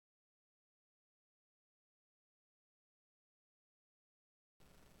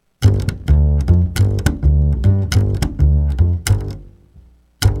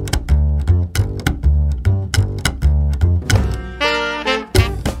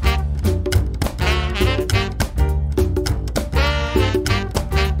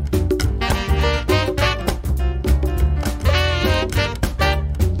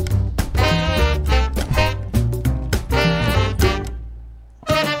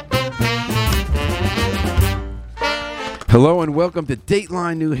Hello and welcome to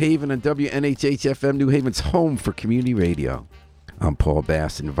Dateline New Haven on WNHH-FM, New Haven's home for community radio. I'm Paul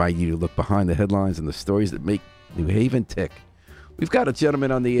Bass, inviting you to look behind the headlines and the stories that make New Haven tick. We've got a gentleman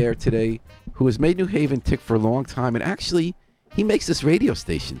on the air today who has made New Haven tick for a long time, and actually, he makes this radio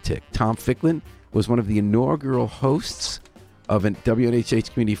station tick. Tom Ficklin was one of the inaugural hosts of a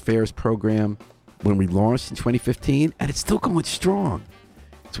WNHH Community Affairs program when we launched in 2015, and it's still going strong.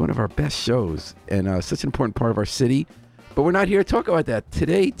 It's one of our best shows and such an important part of our city. But we're not here to talk about that.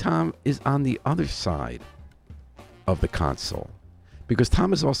 Today, Tom is on the other side of the console because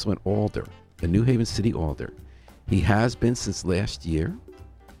Tom is also an alder, a New Haven City alder. He has been since last year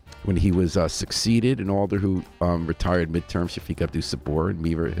when he was succeeded an alder who retired midterm, Shafiq Abdul-Sabur in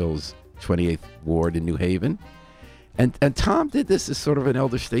Beaver Hills 28th Ward in New Haven. And Tom did this as sort of an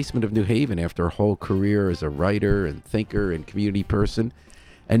elder statesman of New Haven after a whole career as a writer and thinker and community person.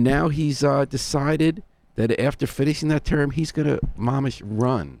 And now he's decided that after finishing that term, he's going to momish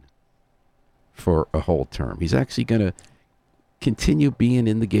run for a whole term. He's actually going to continue being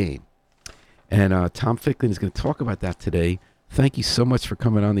in the game. And Tom Ficklin is going to talk about that today. Thank you so much for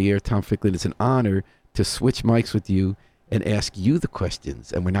coming on the air, Tom Ficklin. It's an honor to switch mics with you and ask you the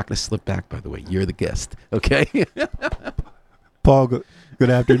questions. And we're not going to slip back, by the way. You're the guest, okay? Paul, good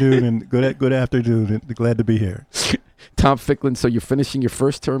afternoon, and good afternoon. And glad to be here. Tom Ficklin, so you're finishing your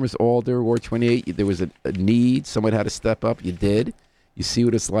first term as alder, Ward 28. There was a need. Someone had to step up. You did. You see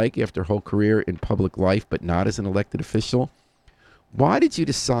what it's like after a whole career in public life, but not as an elected official. Why did you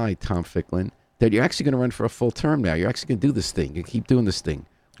decide, Tom Ficklin, that you're actually going to run for a full term now? You're actually going to do this thing. You keep doing this thing.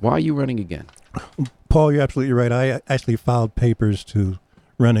 Why are you running again? Paul, you're absolutely right. I actually filed papers to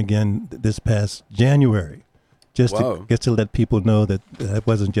run again this past January. Just to let people know that I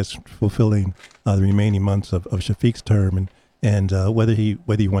wasn't just fulfilling the remaining months of Shafiq's term, and whether you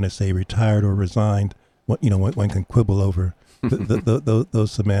want to say retired or resigned, one can quibble over those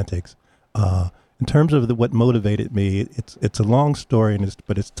semantics. In terms of what motivated me, it's a long story,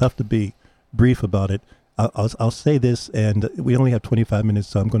 but it's tough to be brief about it. I'll say this, and we only have 25 minutes,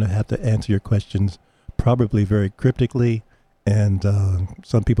 so I'm going to have to answer your questions probably very cryptically, and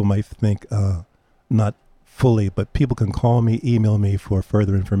some people might think not fully, but people can call me, email me for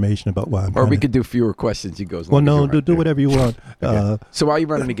further information about why I'm. Or we could do fewer questions. You go. Well, no, do whatever you want. Okay. So why are you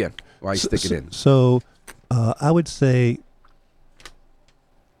running again? Why are you sticking in? So I would say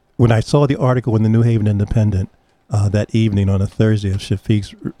when I saw the article in the New Haven Independent that evening on a Thursday of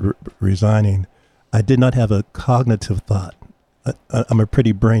Shafiq's resigning, I did not have a cognitive thought. I'm a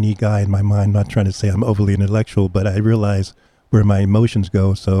pretty brainy guy in my mind. I'm not trying to say I'm overly intellectual, but I realize where my emotions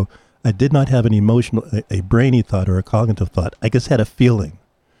go. So I did not have an a brainy thought or a cognitive thought. I just had a feeling.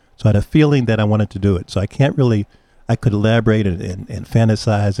 So I had a feeling that I wanted to do it. So I could elaborate and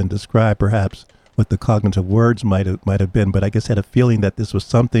fantasize and describe perhaps what the cognitive words might have been, but I just had a feeling that this was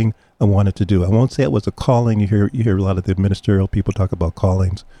something I wanted to do. I won't say it was a calling. You hear a lot of the ministerial people talk about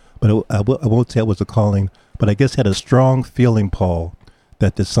callings, but I won't say it was a calling, but I guess had a strong feeling, Paul,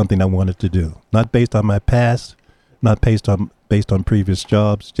 that there's something I wanted to do. Not based on my past, not based on previous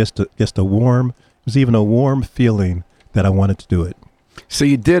jobs, just a warm, it was even a warm feeling that I wanted to do it. So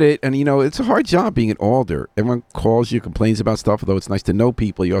you did it, and it's a hard job being an alder. Everyone calls you, complains about stuff, although it's nice to know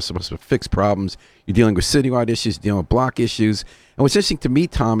people. You're also supposed to fix problems. You're dealing with citywide issues, dealing with block issues. And what's interesting to me,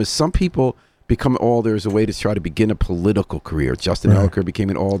 Tom, is some people become alder as a way to try to begin a political career. Justin Elliker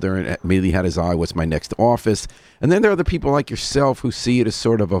became an alder and immediately had his eye, what's my next office? And then there are other people like yourself who see it as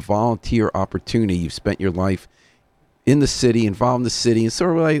sort of a volunteer opportunity. You've spent your life in the city, involved in the city, and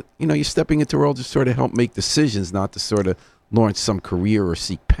sort of like, you're stepping into a role to sort of help make decisions, not to sort of launch some career or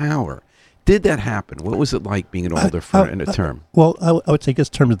seek power. Did that happen? What was it like being an alder in a term? Well, I would say,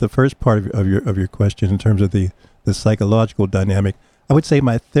 just in terms of the first part of your question, in terms of the psychological dynamic, I would say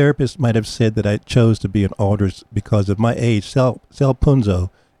my therapist might have said that I chose to be an alder because of my age. Sal Punzo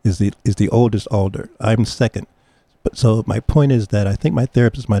is the oldest alder. I'm second. But so my point is that I think my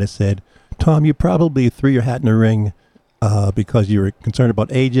therapist might have said, Tom, you probably threw your hat in the ring because you were concerned about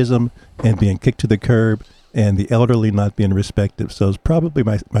ageism and being kicked to the curb and the elderly not being respected. So it's probably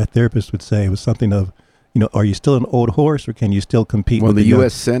my therapist would say it was something of, are you still an old horse or can you still compete? Well, the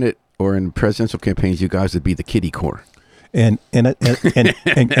U.S. Senate or in presidential campaigns, you guys would be the kiddie corps. And off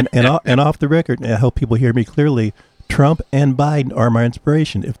the record, I hope people hear me clearly, Trump and Biden are my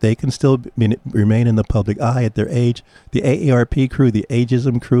inspiration. If they can still remain in the public eye at their age, the AARP crew, the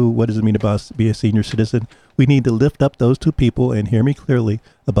ageism crew, what does it mean about be a senior citizen? We need to lift up those two people and hear me clearly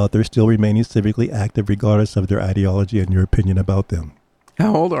about their still remaining civically active regardless of their ideology and your opinion about them.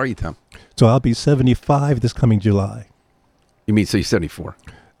 How old are you, Tom? So I'll be 75 this coming July. You mean, so you're 74?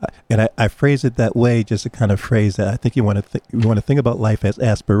 I phrase it that way just to kind of phrase that I think you want to think about life as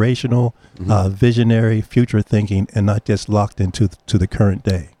aspirational, visionary, future thinking, and not just locked into to the current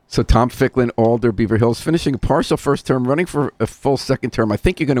day. So Tom Ficklin, Alder, Beaver Hills, finishing a partial first term, running for a full second term. I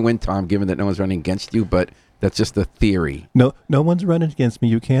think you're going to win, Tom, given that no one's running against you, but that's just a theory. No one's running against me.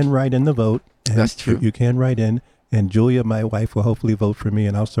 You can write in the vote. That's true. You can write in, and Julia, my wife, will hopefully vote for me,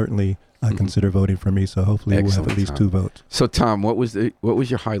 and I'll certainly consider voting for me. So hopefully we'll have at least 2 votes. So Tom, what was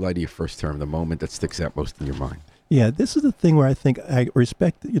your highlight of your first term? The moment that sticks out most in your mind? Yeah, this is the thing where I think I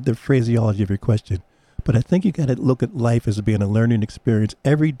respect the phraseology of your question. But I think you got to look at life as being a learning experience.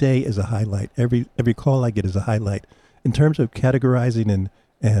 Every day is a highlight. Every call I get is a highlight. In terms of categorizing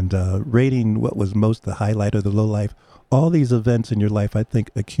and rating what was most the highlight or the low life, all these events in your life, I think,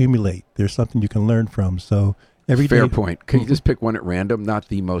 accumulate. There's something you can learn from. So every Fair day, point. Can you just pick one at random, not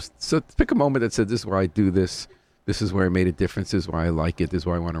the most? So pick a moment that said, this is where I do this. This is where I made a difference. This is why I like it. This is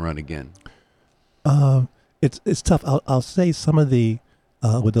why I want to run again. It's tough. I'll say some of the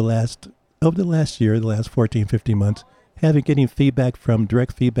over the last year, the last 14, 15 months, getting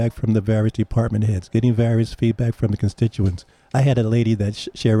direct feedback from the various department heads, getting various feedback from the constituents. I had a lady that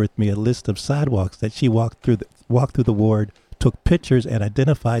shared with me a list of sidewalks that she walked through the ward, took pictures, and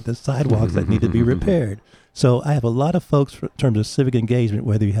identified the sidewalks that needed to be repaired. So I have a lot of folks in terms of civic engagement,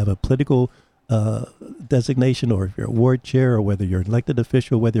 whether you have a political designation or if you're a ward chair or whether you're an elected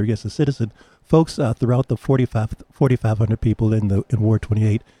official, whether you're just a citizen, folks throughout the 4,500 people in Ward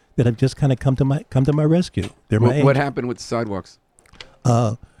 28 that have just kind of come to my rescue. What happened with the sidewalks?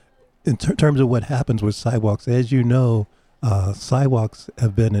 In terms of what happens with sidewalks, as you know, sidewalks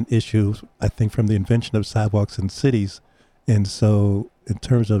have been an issue, I think, from the invention of sidewalks in cities. And so in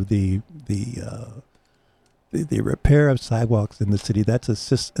terms of the repair of sidewalks in the city, that's a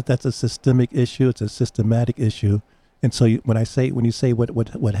systemic issue. It's a systematic issue. And so when you say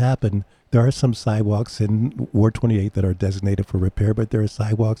what happened, there are some sidewalks in Ward 28 that are designated for repair, but there are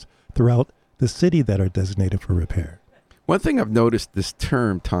sidewalks throughout the city that are designated for repair. One thing I've noticed this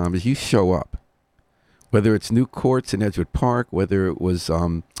term, Tom, is you show up. Whether it's new courts in Edgewood Park, whether it was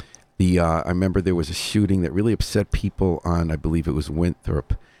I remember there was a shooting that really upset people on, I believe it was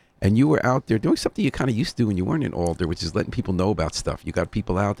Winthrop. And you were out there doing something you kind of used to do when you weren't in Alder, which is letting people know about stuff. You got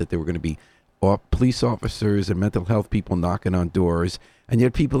people out that there were going to be police officers and mental health people knocking on doors. And you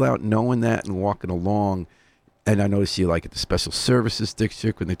had people out knowing that and walking along. And I noticed you like at the Special Services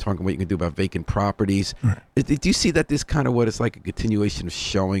District when they're talking what you can do about vacant properties. Right. Do you see that this kind of what is like a continuation of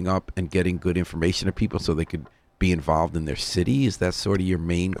showing up and getting good information to people so they could be involved in their city? Is that sort of your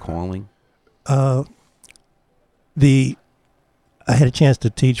main calling? I had a chance to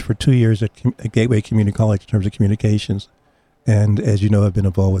teach for 2 years at Gateway Community College in terms of communications. And as you know, I've been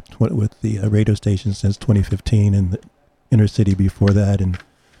involved with the radio station since 2015 and the inner city before that, and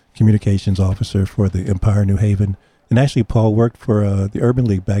communications officer for the Empire New Haven. And actually, Paul worked for the Urban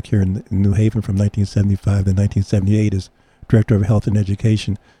League back here in New Haven from 1975 to 1978 as director of health and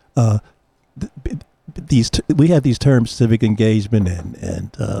education. We have these terms, civic engagement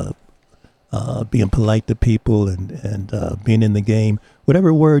and being polite to people and being in the game.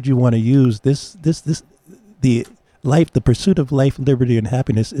 Whatever word you want to use, the pursuit of life, liberty, and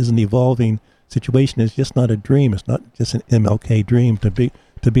happiness is an evolving situation. It's just not a dream. It's not just an MLK dream to be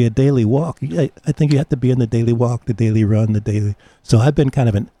a daily walk. I think you have to be in the daily walk, the daily run, the daily. So I've been kind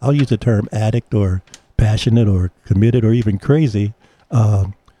of I'll use the term addict or passionate or committed or even crazy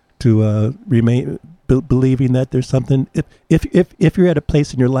to remain believing that there's something. If you're at a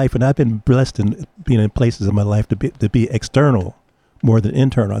place in your life, and I've been blessed in being in places in my life to be external more than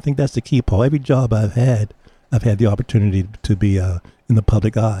internal. I think that's the key, Paul. Every job I've had the opportunity to be in the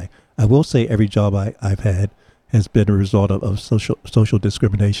public eye. I will say every job I've had has been a result of social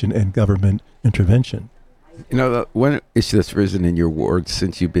discrimination and government intervention. You know, one issue that's risen in your ward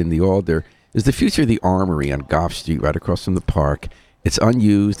since you've been the Alder is the future of the Armory on Goff Street, right across from the park. It's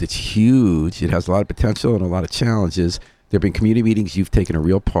unused. It's huge. It has a lot of potential and a lot of challenges. There have been community meetings you've taken a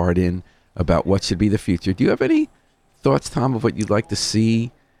real part in about what should be the future. Do you have any thoughts, Tom, of what you'd like to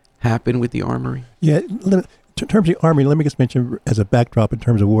see happen with the Armory? Yeah, in terms of the Armory, let me just mention as a backdrop in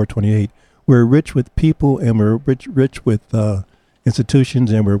terms of Ward 28, we're rich with people and we're rich with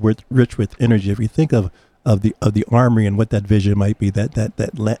institutions and we're rich with energy. If you think of the Armory and what that vision might be, if you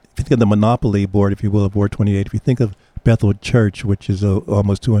think of the monopoly board, if you will, of Ward 28, if you think of Bethel Church, which is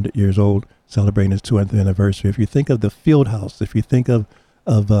almost 200 years old, celebrating its 200th anniversary, if you think of the Field House, if you think of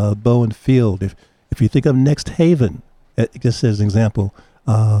Bowen Field, if you think of Next Haven, just as an example,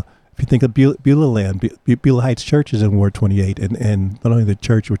 if you think of Beulah Land, Beulah Heights Church is in Ward 28, and not only the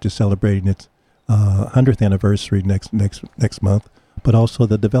church, which is celebrating its 100th anniversary next month, but also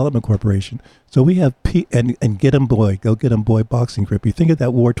the Development Corporation. So we have and Get 'em Boy, Go Get 'em Boy boxing grip. You think of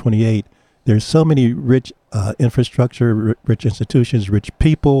that War 28. There's so many rich infrastructure, rich institutions, rich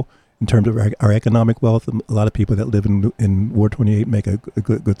people in terms of our economic wealth. A lot of people that live in War 28 make a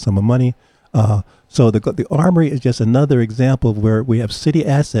good sum of money. So the Armory is just another example of where we have city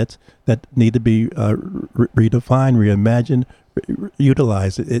assets that need to be redefined, reimagined,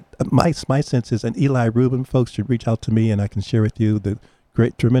 utilized. My sense is, and Eli Rubin folks should reach out to me, and I can share with you the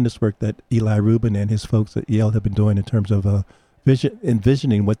tremendous work that Eli Rubin and his folks at Yale have been doing in terms of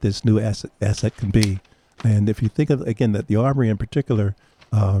envisioning what this new asset can be. And if you think of, again, that the Armory in particular,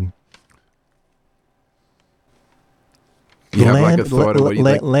 land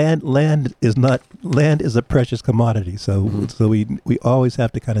is a precious commodity. So we always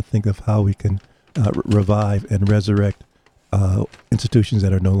have to kind of think of how we can revive and resurrect institutions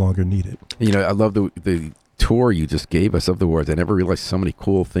that are no longer needed. I love the tour you just gave us of the wards. I never realized so many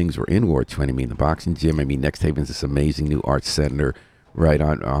cool things were in Ward 20. I mean, the boxing gym. I mean, Next Haven's this amazing new arts center right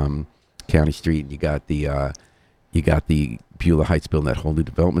on County Street. And you got the Beulah Heights building, that whole new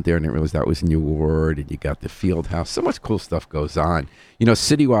development there. I didn't realize that was in your ward. And you got the field house. So much cool stuff goes on.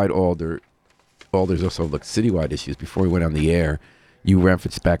 Citywide Alders also looked citywide issues. Before we went on the air, you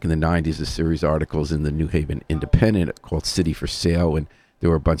referenced back in the 90s a series of articles in the New Haven Independent called City for Sale. And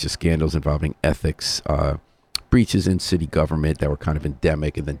there were a bunch of scandals involving ethics, breaches in city government that were kind of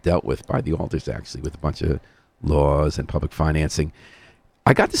endemic and then dealt with by the Alders, actually, with a bunch of laws and public financing.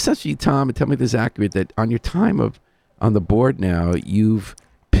 I got the sense from you, Tom, and tell me if this is accurate, that on your time on the board now, you've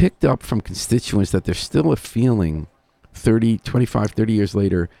picked up from constituents that there's still a feeling 25, 30 years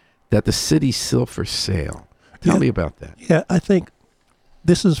later that the city's still for sale. Tell me about that. Yeah, I think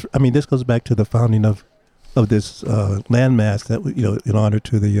this goes back to the founding of this landmass that, in honor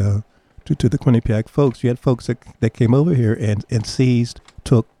to the Quinnipiac folks. You had folks that came over here and seized,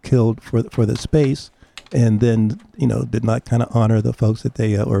 killed for the space, and then, did not kind of honor the folks that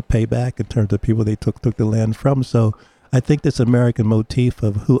they, or pay back in terms of people they took the land from. So I think this American motif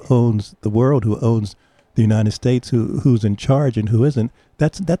of who owns the world, who owns the United States, who's in charge and who isn't,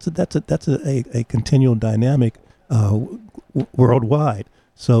 that's a continual dynamic worldwide.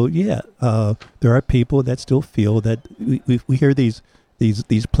 So there are people that still feel that we hear these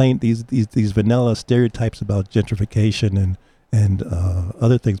vanilla stereotypes about gentrification and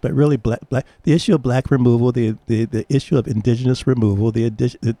other things, but really the issue of black removal, the issue of indigenous removal, the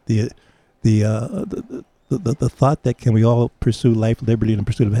thought that can we all pursue life, liberty, and the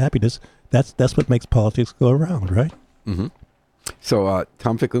pursuit of happiness. That's what makes politics go around, right? Mm-hmm. So,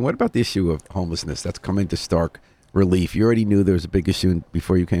 Tom Ficklin, what about the issue of homelessness? That's come into stark relief. You already knew there was a big issue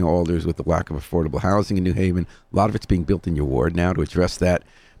before you came to Alders with the lack of affordable housing in New Haven. A lot of it's being built in your ward now to address that.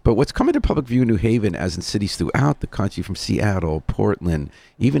 But what's come into public view in New Haven, as in cities throughout the country, from Seattle, Portland,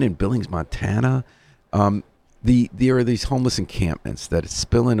 even in Billings, Montana, there are these homeless encampments that it's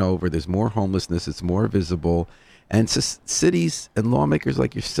spilling over. There's more homelessness. It's more visible. And cities and lawmakers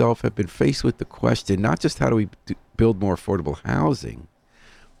like yourself have been faced with the question, not just how do we build more affordable housing,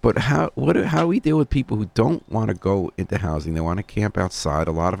 but how do we deal with people who don't want to go into housing? They want to camp outside.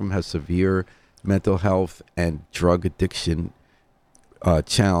 A lot of them have severe mental health and drug addiction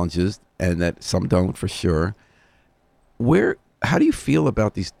challenges, and that some don't for sure. How do you feel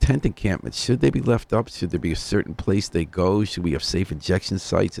about these tent encampments? Should they be left up? Should there be a certain place they go? Should we have safe injection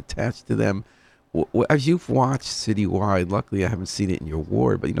sites attached to them? As you've watched citywide, luckily I haven't seen it in your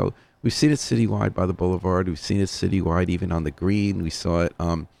ward, but we've seen it citywide by the boulevard. We've seen it citywide even on the green. We saw it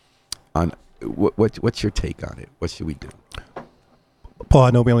on what's your take on it? What should we do? Paul,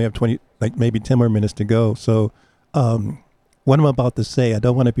 I know we only have maybe 10 more minutes to go. So what I'm about to say, I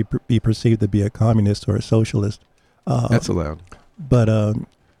don't want to be perceived to be a communist or a socialist. That's allowed. But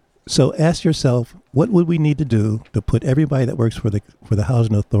so ask yourself, what would we need to do to put everybody that works for the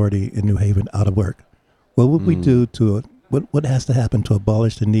housing authority in New Haven out of work? What would we do what has to happen to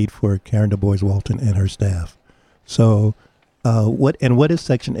abolish the need for Karen Du Bois Walton and her staff? So what is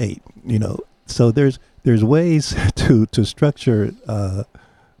Section 8? So there's ways to structure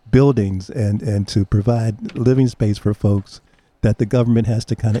buildings and to provide living space for folks that the government has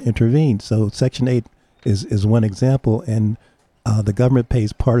to kind of intervene. So Section 8 is one example, and the government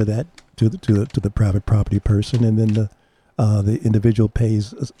pays part of that to the private property person, and then the individual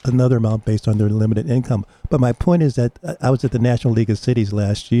pays another amount based on their limited income. But my point is that I was at the National League of Cities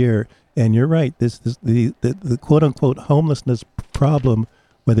last year, and you're right. The quote unquote homelessness problem,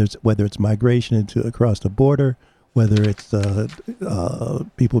 whether it's migration across the border, whether it's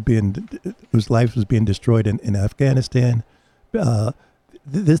people whose lives was being destroyed in Afghanistan.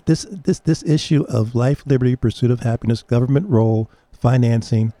 This issue of life, liberty, pursuit of happiness, government role,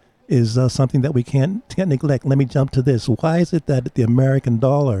 financing is something that we can't neglect. Let me jump to this. Why is it that the American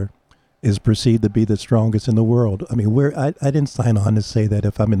dollar is perceived to be the strongest in the world? I mean, I didn't sign on to say that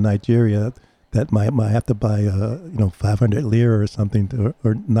if I'm in Nigeria, that might have to buy 500 lira or something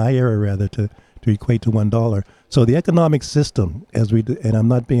or naira rather to equate to $1. So the economic system, and I'm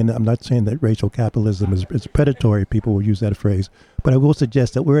not saying that racial capitalism is predatory. People will use that phrase, but I will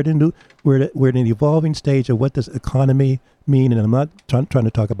suggest that we're at an evolving stage of what does economy mean. And I'm not trying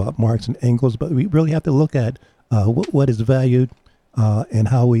to talk about Marx and Engels, but we really have to look at what is valued and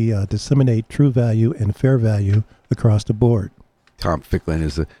how we disseminate true value and fair value across the board. Tom Ficklin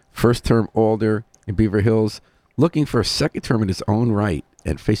is a first-term alder in Beaver Hills, looking for a second term in his own right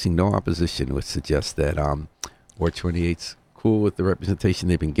and facing no opposition, which suggests that Ward 28's cool with the representation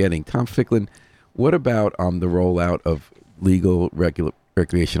they've been getting. Tom Ficklin, what about the rollout of legal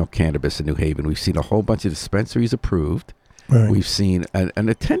recreational cannabis in New Haven? We've seen a whole bunch of dispensaries approved. Right. We've seen an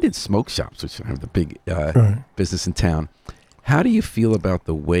attended smoke shops, which are the big business in town. How do you feel about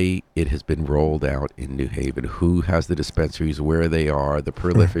the way it has been rolled out in New Haven? Who has the dispensaries, where they are, the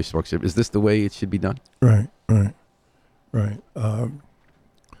proliferation smoke shop? Is this the way it should be done? Right.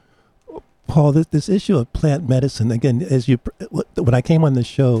 Paul, this issue of plant medicine, again, when I came on the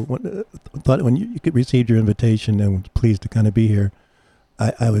show, when you received your invitation and was pleased to kind of be here,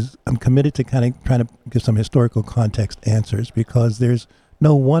 I'm committed to kind of trying to give some historical context answers because there's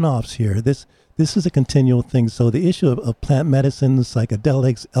no one-offs here. This is a continual thing. So the issue of plant medicines,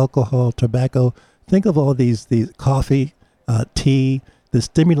 psychedelics, alcohol, tobacco, think of all these coffee, tea, the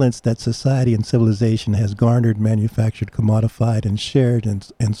stimulants that society and civilization has garnered, manufactured, commodified, and shared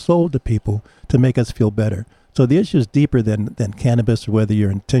and sold to people to make us feel better. So the issue is deeper than cannabis, or whether you're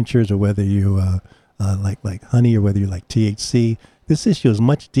in tinctures, or whether you like honey, or whether you like THC. This issue is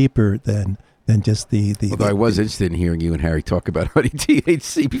much deeper than just the. Although I was interested in hearing you and Harry talk about honey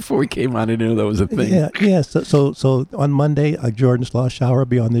THC before we came on. I didn't know that was a thing. Yeah. So on Monday, Jordan's Law Shower will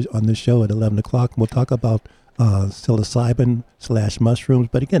be on the show at 11 o'clock. And we'll talk about psilocybin/mushrooms,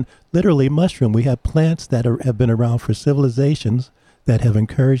 but again, literally mushroom. We have plants that have been around for civilizations that have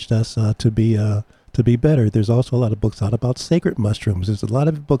encouraged us to be better. There's also a lot of books out about sacred mushrooms. There's a lot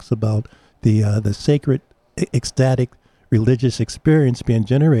of books about the sacred, ecstatic, religious experience being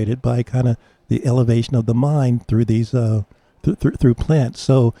generated by kind of the elevation of the mind through these through plants.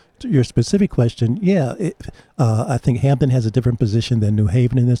 So to your specific question, I think Hampton has a different position than New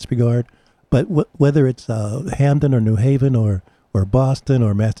Haven in this regard. But whether it's Hampton or New Haven or Boston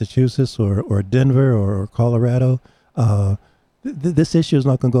or Massachusetts or Denver or Colorado, this issue is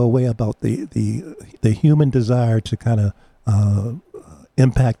not going to go away about the human desire to kind of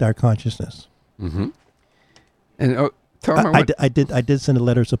impact our consciousness. Mm-hmm. And Tom, I did send a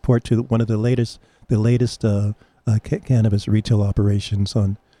letter of support to one of the latest cannabis retail operations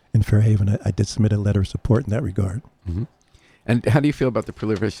in Fairhaven. I did submit a letter of support in that regard. Mm-hmm. And how do you feel about the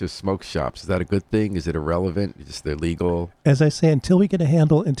proliferation of smoke shops? Is that a good thing? Is it irrelevant? Just they're legal? As I say, until we kind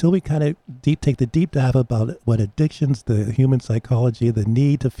of take the deep dive about what addictions, the human psychology, the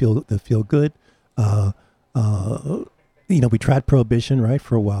need to feel good. We tried prohibition, right,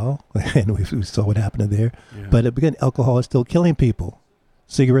 for a while, and we saw what happened there. Yeah. But again, alcohol is still killing people.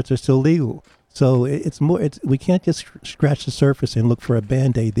 Cigarettes are still legal. So we can't just scratch the surface and look for a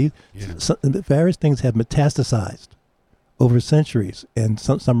Band-Aid. Various things have metastasized over centuries, and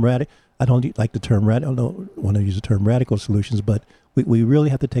some radical. I don't like the term radical. I don't want to use the term radical solutions, but we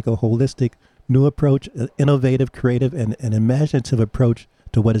really have to take a holistic, new approach, innovative, creative, and an imaginative approach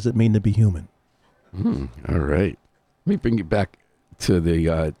to what does it mean to be human. All right. Let me bring you back to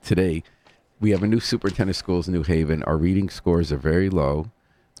the today. We have a new superintendent of schools in New Haven. Our reading scores are very low.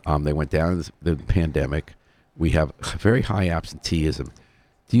 They went down in the pandemic. We have very high absenteeism.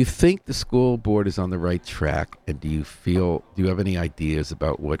 Do you think the school board is on the right track? And do you have any ideas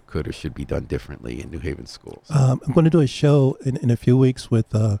about what could or should be done differently in New Haven schools? I'm going to do a show in a few weeks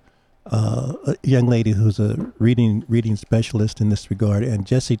with a young lady who's a reading specialist in this regard. And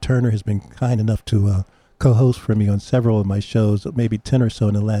Jessie Turner has been kind enough to co-host for me on several of my shows, maybe 10 or so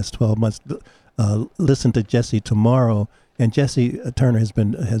in the last 12 months. Listen to Jessie tomorrow. And Jessie Turner has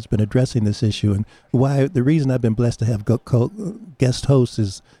been addressing this issue, and the reason I've been blessed to have guest hosts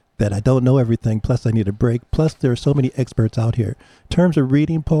is that I don't know everything. Plus, I need a break. Plus, there are so many experts out here. In terms of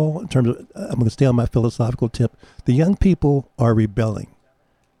reading, Paul, I'm going to stay on my philosophical tip. The young people are rebelling.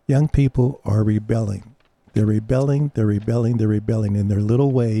 Young people are rebelling. They're rebelling in their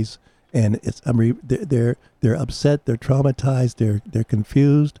little ways, and they're upset. They're traumatized. They're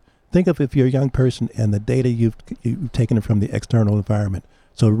confused. Think of if you're a young person and the data you've taken from the external environment.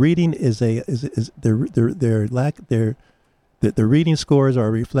 So reading is The reading scores are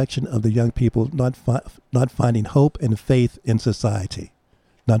a reflection of the young people not finding hope and faith in society.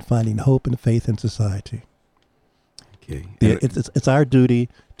 Not finding hope and faith in society. Okay. It's our duty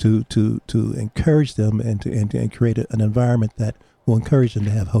to encourage them and create an environment that will encourage them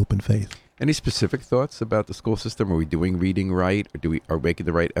to have hope and faith. Any specific thoughts about the school system? Are we doing reading right? Or are we making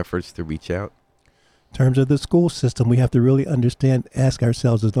the right efforts to reach out? In terms of the school system, we have to really ask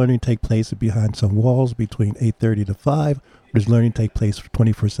ourselves, does learning take place behind some walls between 8:30 to 5, or does learning take place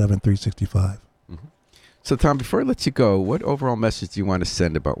 24/7, 365? Mm-hmm. So, Tom, before I let you go, what overall message do you want to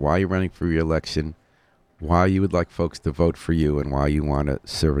send about why you're running for re-election, why you would like folks to vote for you, and why you want to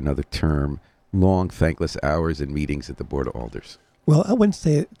serve another term, long, thankless hours and meetings at the Board of Alders? Well, I wouldn't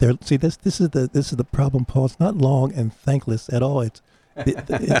say there. See, this is the problem, Paul. It's not long and thankless at all. You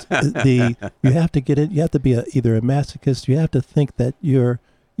have to get it. You have to be either a masochist. You have to think that you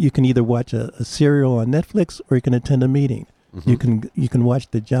can either watch a serial on Netflix or you can attend a meeting. Mm-hmm. You can watch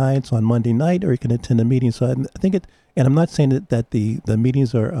the Giants on Monday night or you can attend a meeting. So I think and I'm not saying that the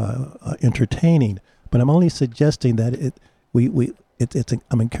meetings are entertaining, but I'm only suggesting that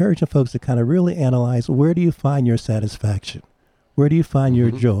I'm encouraging folks to kind of really analyze, where do you find your satisfaction? Where do you find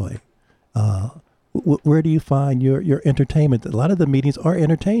your joy? Where do you find your entertainment? A lot of the meetings are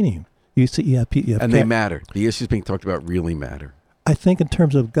entertaining. You see, and they matter. The issues being talked about really matter. I think in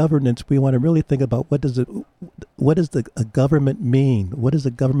terms of governance, we want to really think about what does a government mean? What does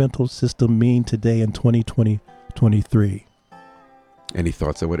a governmental system mean today in 2023? Any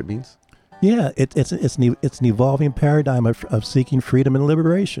thoughts on what it means? Yeah, it's an evolving paradigm of seeking freedom and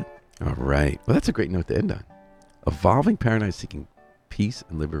liberation. All right. Well, that's a great note to end on. Evolving paradigm seeking peace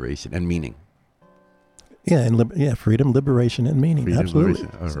and liberation and meaning. Yeah, and freedom, liberation, and meaning. Freedom, absolutely.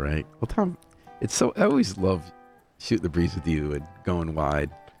 Liberation. All right. Well, Tom, I always love shooting the breeze with you and going wide.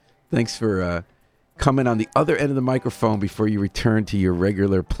 Thanks for coming on the other end of the microphone before you return to your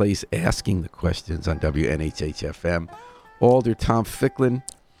regular place asking the questions on WNHH-FM. Alder Tom Ficklin.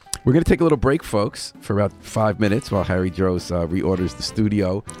 We're going to take a little break, folks, for about 5 minutes while Harry Droz reorders the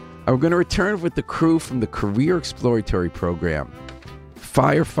studio. And we're going to return with the crew from the Career Exploratory Program.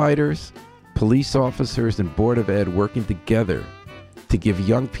 Firefighters, police officers, and Board of Ed working together to give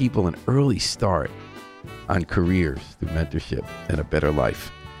young people an early start on careers through mentorship and a better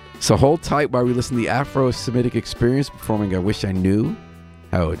life. So hold tight while we listen to the Afro-Semitic Experience performing I Wish I Knew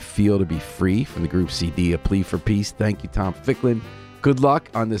How It Would Feel to Be Free from the group CD, A Plea for Peace. Thank you, Tom Ficklin. Good luck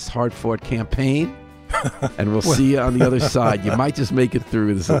on this hard-fought campaign. And we'll see you on the other side. You might just make it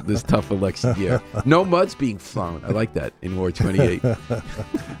through this tough election year. No muds being flown. I like that in War 28.